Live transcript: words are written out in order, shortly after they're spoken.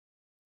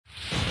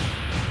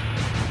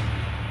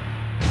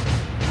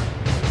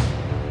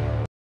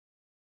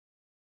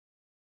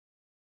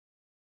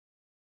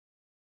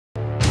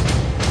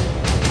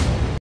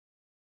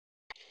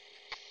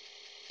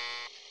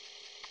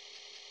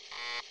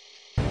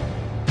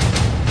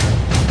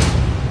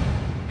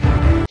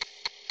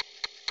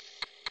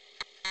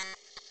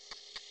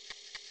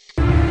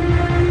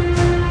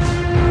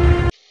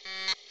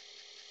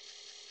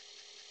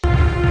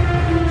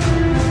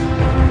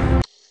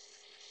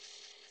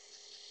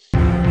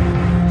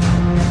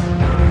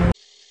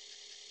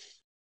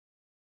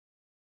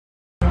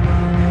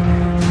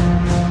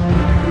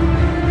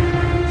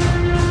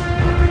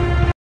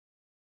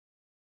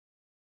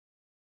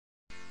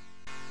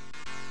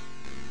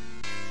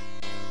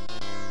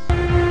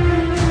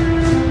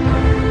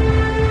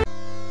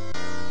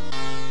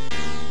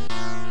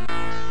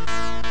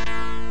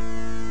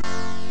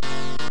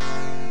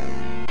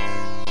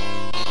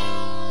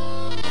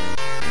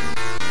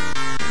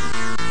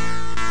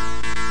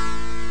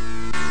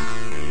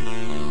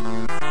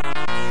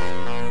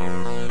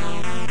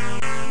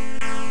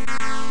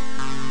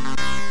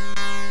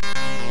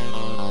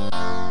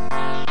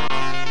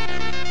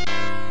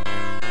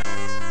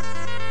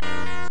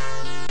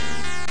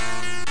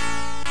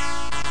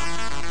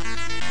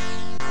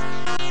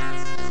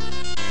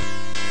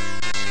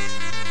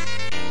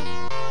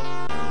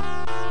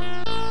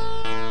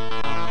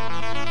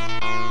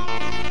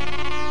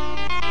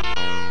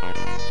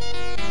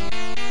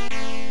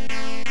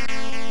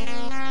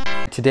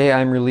Today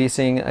I'm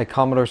releasing a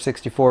Commodore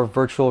 64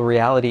 virtual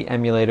reality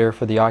emulator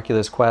for the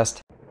Oculus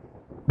Quest.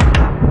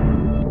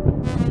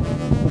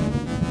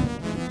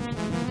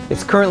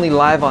 It's currently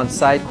live on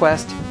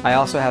SideQuest. I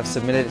also have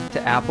submitted it to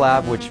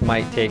AppLab, which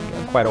might take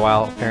quite a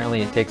while.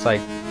 Apparently it takes like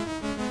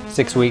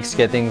 6 weeks to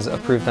get things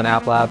approved on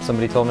AppLab,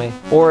 somebody told me.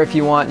 Or if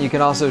you want, you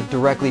can also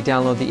directly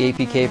download the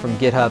APK from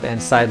GitHub and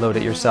sideload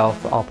it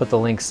yourself. I'll put the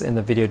links in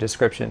the video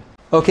description.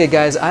 Okay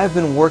guys, I've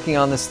been working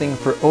on this thing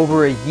for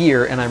over a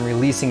year and I'm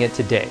releasing it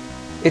today.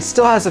 It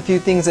still has a few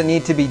things that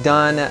need to be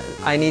done.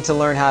 I need to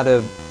learn how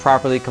to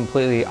properly,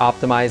 completely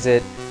optimize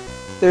it.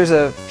 There's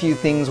a few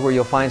things where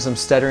you'll find some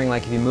stuttering,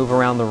 like if you move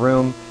around the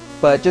room,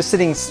 but just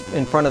sitting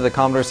in front of the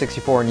Commodore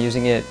 64 and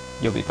using it,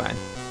 you'll be fine.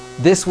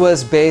 This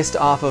was based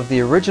off of the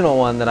original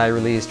one that I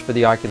released for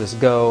the Oculus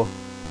Go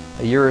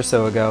a year or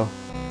so ago.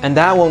 And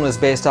that one was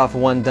based off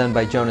of one done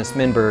by Jonas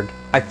Minberg.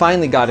 I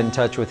finally got in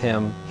touch with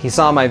him. He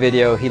saw my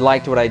video, he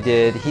liked what I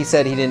did. He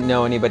said he didn't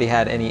know anybody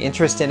had any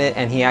interest in it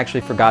and he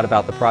actually forgot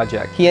about the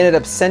project. He ended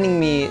up sending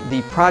me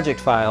the project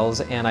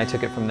files and I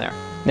took it from there.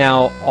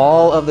 Now,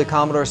 all of the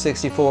Commodore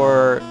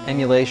 64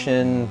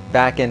 emulation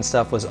backend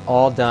stuff was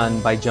all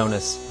done by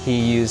Jonas. He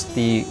used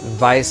the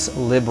Vice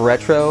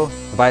libretro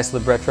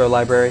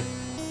library.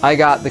 I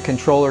got the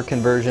controller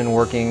conversion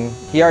working.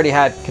 He already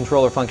had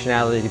controller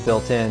functionality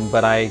built in,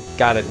 but I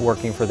got it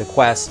working for the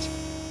Quest,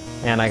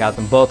 and I got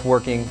them both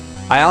working.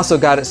 I also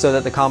got it so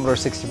that the Commodore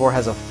 64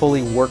 has a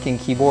fully working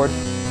keyboard.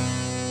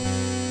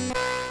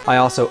 I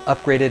also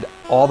upgraded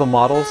all the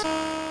models.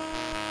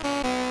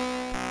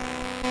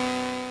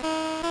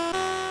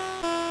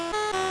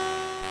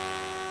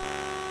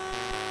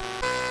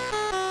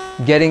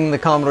 Getting the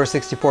Commodore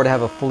 64 to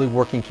have a fully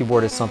working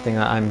keyboard is something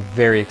that I'm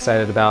very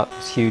excited about.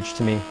 It's huge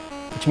to me.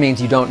 Which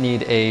means you don't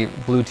need a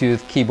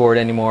Bluetooth keyboard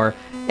anymore,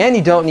 and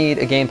you don't need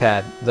a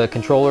gamepad. The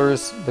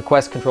controllers, the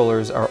Quest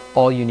controllers, are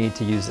all you need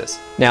to use this.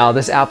 Now,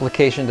 this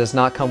application does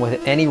not come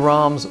with any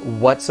ROMs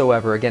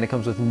whatsoever. Again, it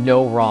comes with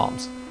no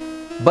ROMs.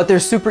 But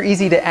they're super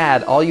easy to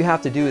add. All you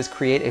have to do is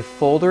create a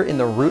folder in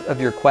the root of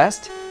your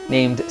Quest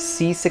named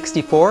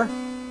C64,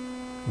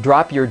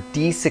 drop your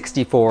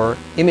D64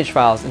 image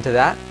files into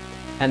that,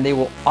 and they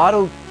will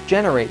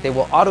auto-generate, they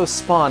will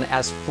auto-spawn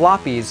as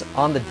floppies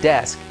on the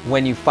desk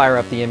when you fire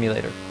up the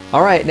emulator.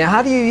 All right, now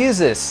how do you use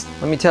this?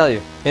 Let me tell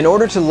you. In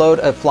order to load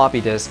a floppy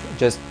disk,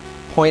 just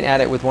point at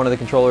it with one of the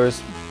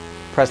controllers,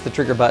 press the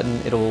trigger button,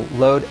 it'll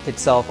load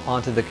itself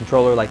onto the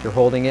controller like you're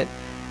holding it,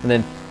 and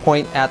then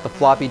point at the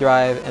floppy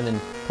drive and then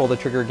pull the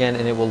trigger again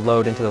and it will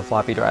load into the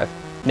floppy drive.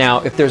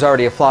 Now, if there's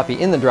already a floppy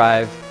in the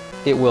drive,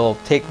 it will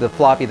take the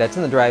floppy that's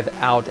in the drive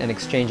out and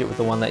exchange it with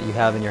the one that you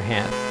have in your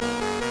hand.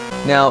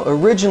 Now,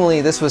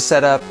 originally this was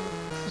set up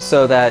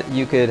so that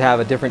you could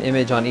have a different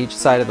image on each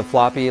side of the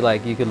floppy,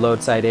 like you could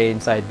load side A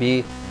and side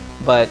B,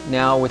 but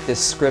now with this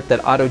script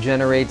that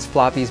auto-generates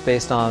floppies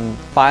based on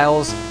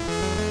files,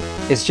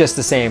 it's just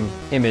the same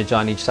image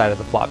on each side of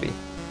the floppy.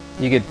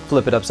 You could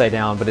flip it upside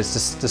down, but it's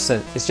just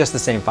the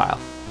same file.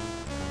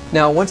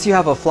 Now, once you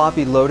have a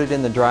floppy loaded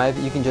in the drive,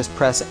 you can just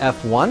press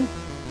F1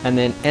 and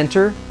then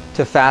enter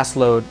to fast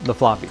load the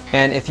floppy.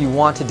 And if you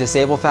want to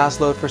disable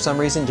fast load for some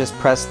reason, just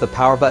press the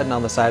power button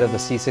on the side of the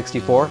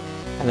C64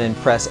 and then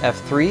press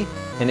F3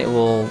 and it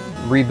will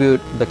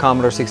reboot the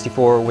Commodore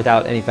 64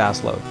 without any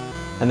fast load.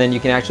 And then you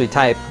can actually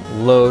type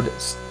load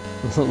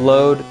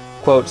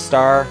quote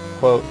star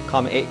quote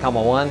comma 8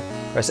 comma 1,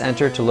 press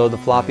enter to load the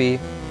floppy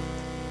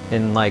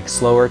in like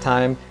slower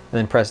time,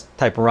 and then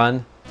type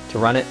run to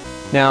run it.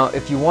 Now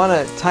if you want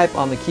to type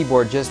on the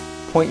keyboard, just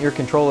point your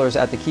controllers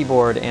at the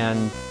keyboard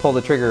and pull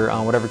the trigger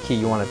on whatever key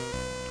you want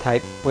to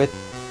type with.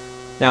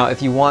 Now,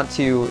 if you want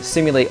to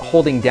simulate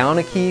holding down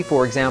a key,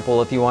 for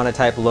example, if you want to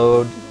type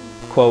load,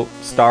 quote,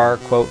 star,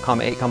 quote,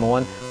 comma 8, comma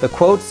 1, the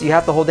quotes, you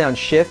have to hold down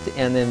shift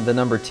and then the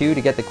number 2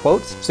 to get the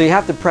quotes. So you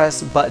have to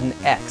press button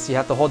X. You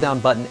have to hold down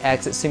button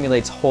X. It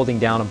simulates holding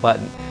down a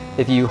button.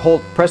 If you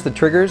press the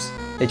triggers,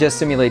 it just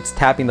simulates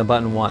tapping the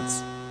button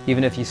once,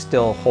 even if you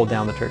still hold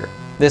down the trigger.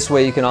 This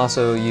way you can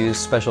also use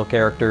special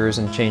characters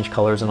and change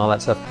colors and all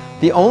that stuff.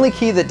 The only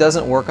key that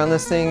doesn't work on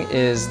this thing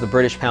is the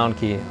British pound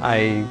key.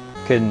 I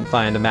couldn't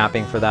find a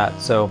mapping for that,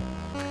 so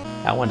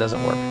that one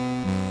doesn't work.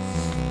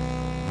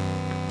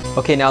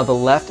 Okay, now the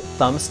left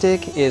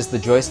thumbstick is the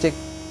joystick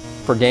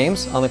for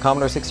games on the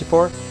Commodore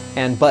 64,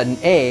 and button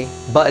A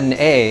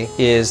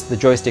is the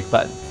joystick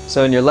button.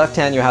 So in your left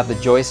hand you have the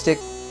joystick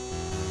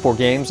for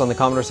games on the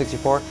Commodore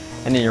 64,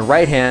 and in your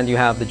right hand you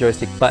have the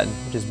joystick button,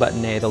 which is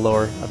button A, the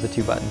lower of the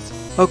two buttons.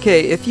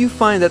 Okay, if you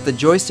find that the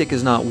joystick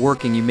is not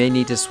working, you may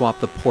need to swap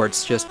the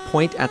ports. Just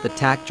point at the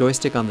TAC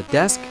joystick on the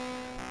desk,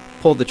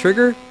 pull the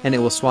trigger, and it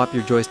will swap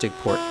your joystick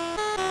port.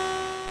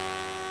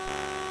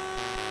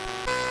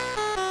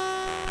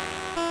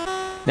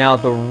 Now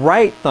the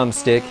right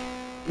thumbstick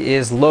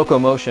is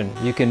locomotion.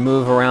 You can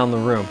move around the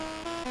room.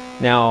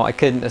 Now I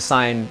couldn't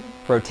assign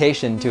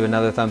rotation to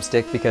another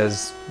thumbstick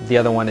because the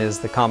other one is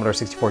the Commodore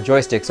 64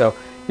 joystick, so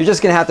you're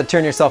just going to have to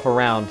turn yourself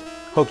around,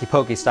 hokey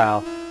pokey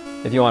style,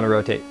 if you want to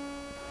rotate.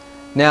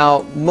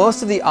 Now,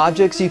 most of the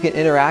objects you can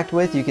interact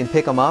with, you can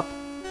pick them up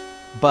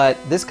but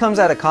this comes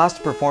at a cost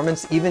of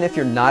performance even if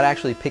you're not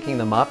actually picking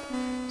them up.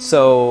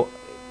 So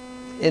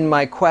in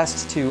my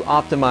quest to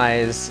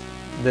optimize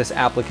this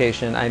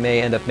application, I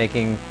may end up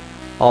making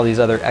all these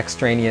other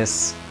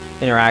extraneous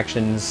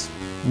interactions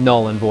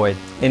null and void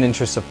in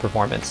interest of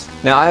performance.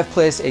 Now, I have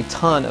placed a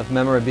ton of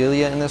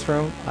memorabilia in this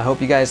room. I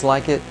hope you guys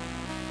like it.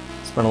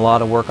 Spent a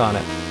lot of work on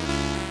it.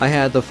 I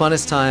had the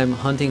funnest time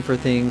hunting for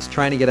things,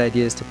 trying to get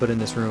ideas to put in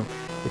this room.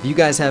 If you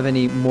guys have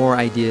any more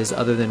ideas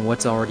other than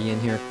what's already in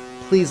here,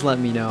 please let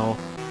me know.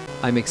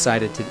 I'm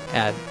excited to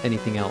add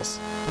anything else.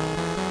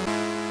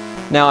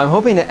 Now, I'm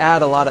hoping to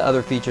add a lot of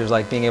other features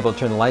like being able to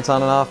turn the lights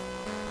on and off,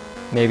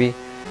 maybe.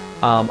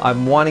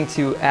 I'm wanting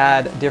to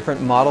add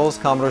different models,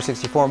 Commodore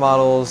 64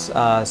 models,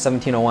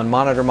 1701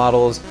 monitor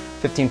models,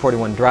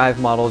 1541 drive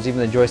models,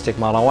 even the joystick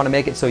model. I want to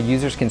make it so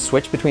users can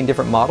switch between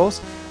different models.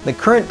 The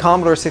current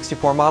Commodore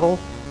 64 model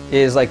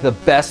is like the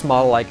best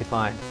model I could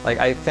find. Like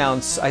I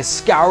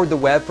scoured the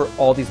web for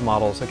all these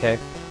models, okay?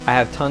 I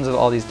have tons of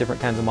all these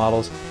different kinds of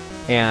models,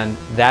 and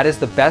that is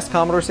the best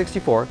Commodore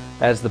 64,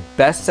 that is the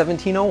best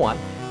 1701,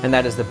 and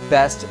that is the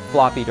best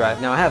floppy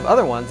drive. Now I have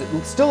other ones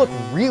that still look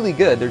really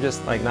good, they're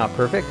just like not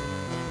perfect,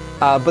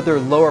 but they're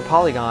lower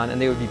polygon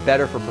and they would be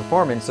better for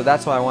performance, so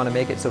that's why I want to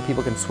make it so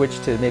people can switch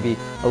to maybe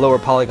a lower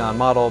polygon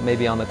model,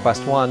 maybe on the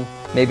Quest 1.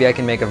 Maybe I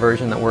can make a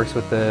version that works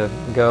with the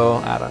Go,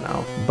 I don't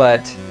know.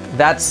 But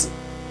that's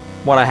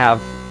what I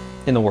have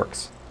in the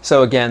works.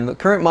 So again, the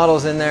current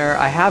models in there,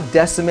 I have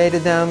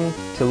decimated them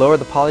to lower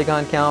the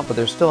polygon count, but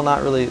they're still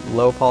not really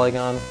low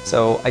polygon.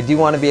 So I do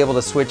want to be able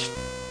to switch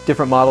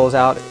different models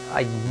out.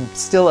 I'm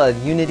still a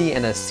Unity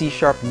and a C#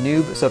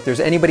 noob, so if there's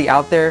anybody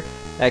out there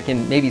that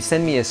can maybe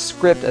send me a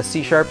script, a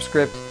C#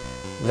 script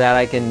that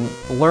I can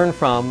learn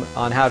from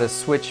on how to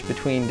switch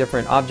between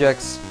different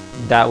objects,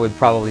 that would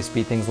probably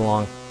speed things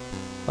along.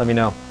 Let me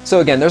know. So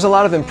again, there's a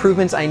lot of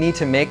improvements I need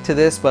to make to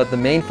this, but the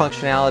main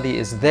functionality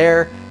is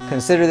there.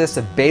 Consider this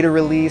a beta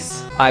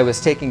release. I was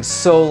taking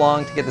so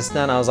long to get this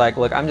done. I was like,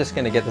 look, I'm just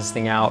gonna get this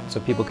thing out so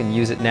people can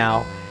use it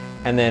now,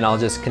 and then I'll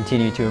just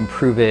continue to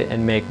improve it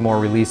and make more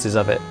releases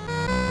of it.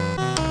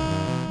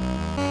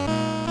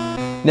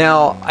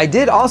 Now, I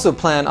did also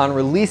plan on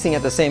releasing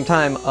at the same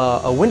time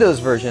a Windows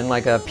version,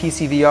 like a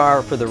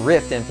PCVR for the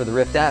Rift and for the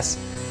Rift S,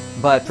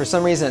 but for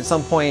some reason at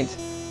some point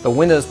the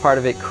Windows part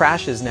of it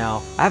crashes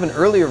now. I have an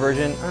earlier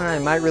version I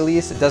might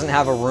release. It doesn't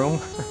have a room.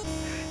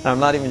 And I'm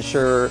not even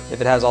sure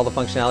if it has all the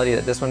functionality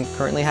that this one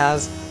currently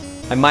has.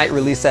 I might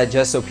release that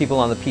just so people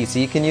on the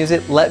PC can use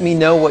it. Let me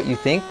know what you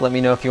think. Let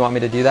me know if you want me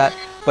to do that.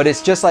 But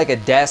it's just like a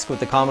desk with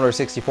the Commodore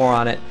 64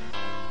 on it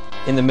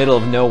in the middle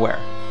of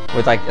nowhere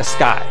with like a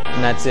sky,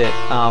 and that's it.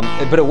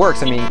 But it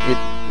works. I mean,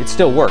 it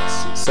still works.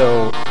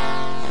 So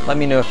let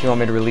me know if you want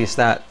me to release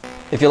that.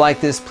 If you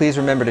like this, please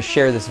remember to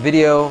share this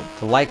video,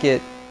 to like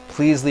it.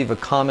 Please leave a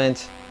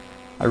comment.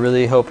 I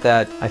really hope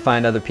that I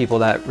find other people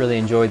that really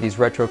enjoy these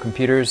retro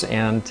computers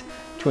and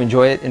to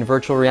enjoy it in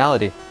virtual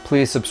reality.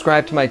 Please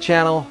subscribe to my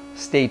channel.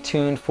 Stay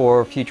tuned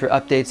for future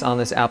updates on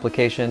this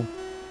application,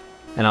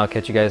 and I'll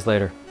catch you guys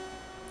later.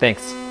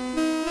 Thanks.